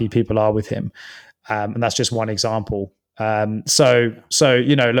how happy people are with him. And that's just one example. So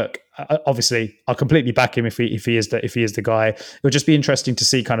look, obviously I'll completely back him if he is the guy. It'll just be interesting to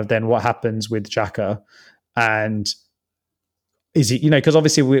see kind of then what happens with Xhaka, and is he, because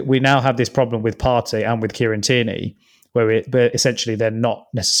obviously we now have this problem with Partey and with Kieran Tierney, where essentially they're not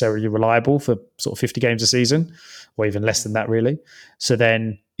necessarily reliable for sort of 50 games a season, or even less than that, really. So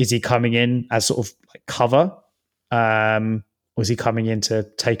then, is he coming in as sort of like cover, or is he coming in to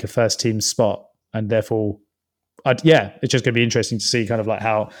take a first team spot? And therefore, it's just going to be interesting to see kind of like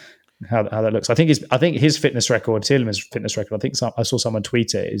how that looks. I think his fitness record, Tielemans' fitness record, I think I saw someone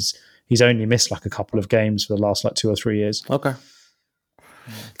tweet it, is he's only missed like a couple of games for the last like 2 or 3 years. Okay.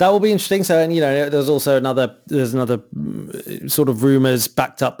 That will be interesting. So, and there's also another sort of rumors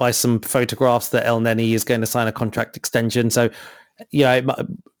backed up by some photographs that El Neni is going to sign a contract extension. So, it might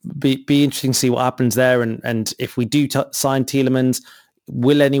be interesting to see what happens there. And if we do sign Tielemans,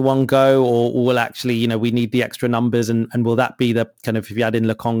 will anyone go, or will actually, we need the extra numbers, and will that be the kind of, if you add in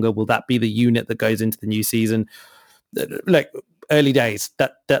Lokonga, will that be the unit that goes into the new season? Look, early days.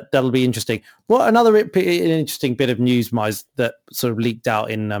 That'll be interesting. Well, another interesting bit of news, Miles, that sort of leaked out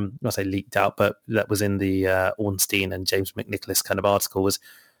in I say leaked out, but that was in the Ornstein and James McNicholas kind of article, was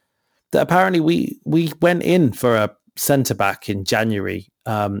that apparently we went in for a centre back in January.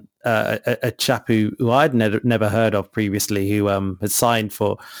 A chap who I'd never heard of previously, who had signed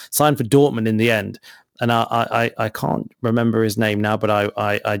for Dortmund in the end. And I can't remember his name now, but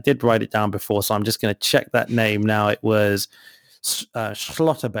I did write it down before, so I'm just going to check that name now. It was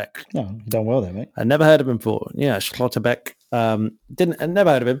Schlotterbeck. Oh, you've done well there, mate. I never heard of him before. Yeah, Schlotterbeck. Never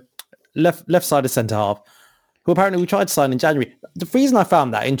heard of him. Left-sided centre half, who apparently we tried to sign in January. The reason I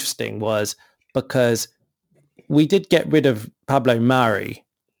found that interesting was because we did get rid of Pablo Mari.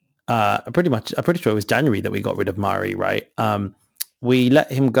 I'm pretty sure it was January that we got rid of Mari, right? We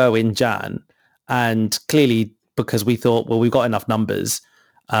let him go in Jan. And clearly, because we thought, well, we've got enough numbers,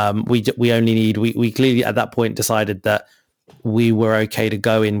 we clearly at that point decided that we were okay to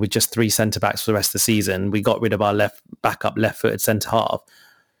go in with just 3 centre-backs for the rest of the season. We got rid of our backup left-footed centre-half.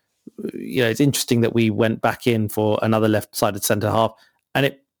 You know, it's interesting that we went back in for another left-sided centre-half.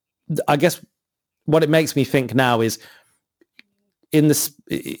 And I guess what it makes me think now is, in this,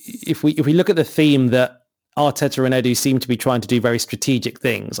 if we look at the theme that Arteta and Edu seem to be trying to do very strategic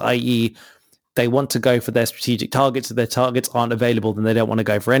things, i.e., they want to go for their strategic targets. If their targets aren't available, then they don't want to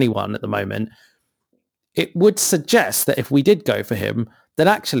go for anyone at the moment. It would suggest that if we did go for him, then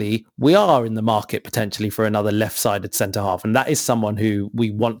actually we are in the market potentially for another left-sided centre-half. And that is someone who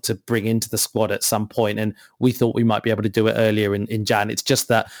we want to bring into the squad at some point. And we thought we might be able to do it earlier in Jan. It's just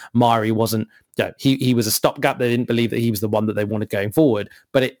that Mari wasn't, he was a stopgap. They didn't believe that he was the one that they wanted going forward.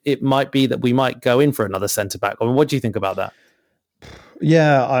 But it might be that we might go in for another centre-back. I mean, what do you think about that?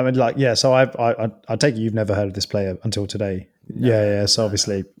 Yeah, I mean, so I take it you've never heard of this player until today. No, yeah. So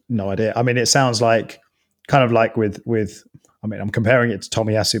obviously, no idea. I mean, it sounds like kind of like with. I mean, I'm comparing it to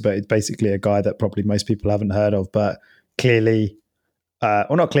Tomiyasu, but it's basically a guy that probably most people haven't heard of. But clearly,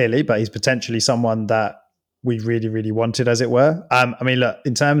 or not clearly, but he's potentially someone that we really, really wanted, as it were. I mean, look,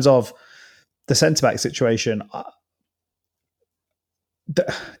 in terms of the centre back situation,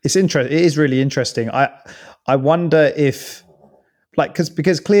 it's interesting. It is really interesting. I wonder if.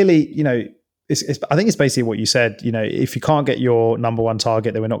 Because clearly, you know, I think it's basically what you said. You know, if you can't get your number one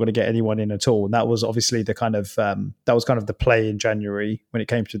target, then we're not going to get anyone in at all. And that was obviously the kind of the play in January when it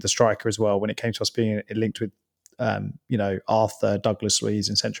came to the striker as well. When it came to us being linked with, you know, Arthur, Douglas Luiz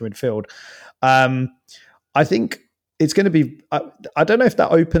in central midfield. I think it's going to be. I don't know if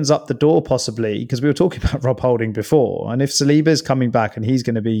that opens up the door possibly, because we were talking about Rob Holding before, and if Saliba's coming back and he's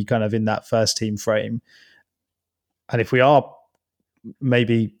going to be kind of in that first team frame, and if we are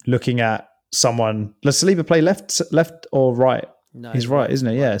maybe looking at someone, does Saliba play left or right? No, he's right, isn't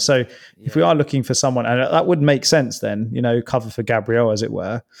he? Yeah. So if we are looking for someone, and that would make sense then, you know, cover for Gabriel, as it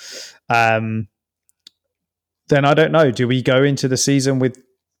were. Then I don't know. Do we go into the season with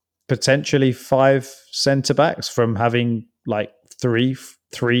potentially 5 centre backs from having like three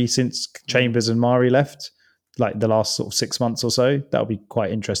since Chambers and Mari left, like the last sort of 6 months or so? That would be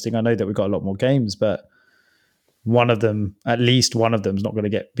quite interesting. I know that we've got a lot more games, but at least one of them is not going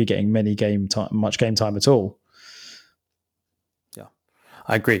to be getting much game time at all. Yeah,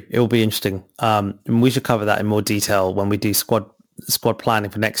 I agree. It will be interesting. And we should cover that in more detail when we do squad planning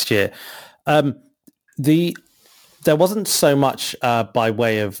for next year. There wasn't so much by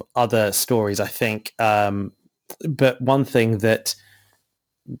way of other stories, I think. But one thing that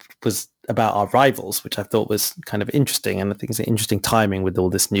was about our rivals, which I thought was kind of interesting, and I think it's an interesting timing with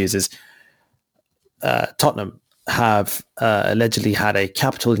all this news, is Tottenham have allegedly had a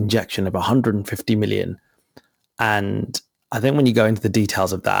capital injection of 150 million. And I think when you go into the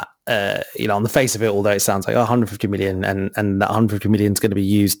details of that, you know, on the face of it, although it sounds like 150 million and that 150 million is going to be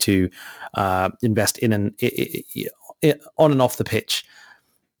used to invest in on and off the pitch.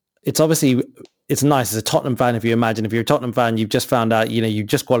 It's nice as a Tottenham fan. If you're a Tottenham fan, you've just found out, you know, you've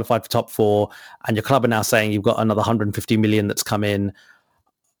just qualified for top 4 and your club are now saying you've got another 150 million that's come in.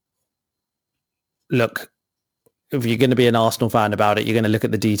 Look, if you're going to be an Arsenal fan about it, you're going to look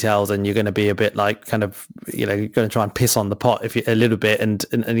at the details and you're going to be a bit like kind of, you know, you're going to try and piss on the pot a little bit. And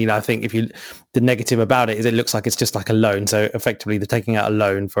you know, I think the negative about it is it looks like it's just like a loan. So effectively they're taking out a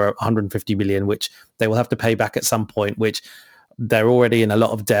loan for 150 million, which they will have to pay back at some point, which they're already in a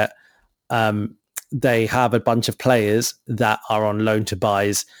lot of debt. They have a bunch of players that are on loan to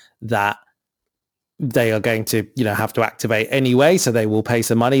buys that they are going to, you know, have to activate anyway, so they will pay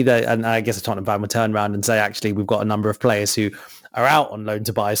some money. And I guess a Tottenham fan would turn around and say, actually, we've got a number of players who are out on loan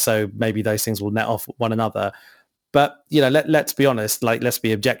to buy, so maybe those things will net off one another. But, you know, let's be honest, like, let's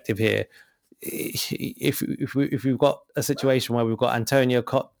be objective here. if we've got a situation where we've got Antonio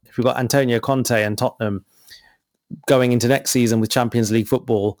Conte and Tottenham going into next season with Champions League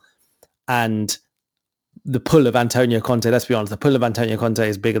football, and the pull of Antonio Conte, let's be honest, the pull of Antonio Conte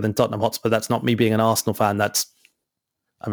is bigger than Tottenham Hotspur. That's not me being an Arsenal fan. That's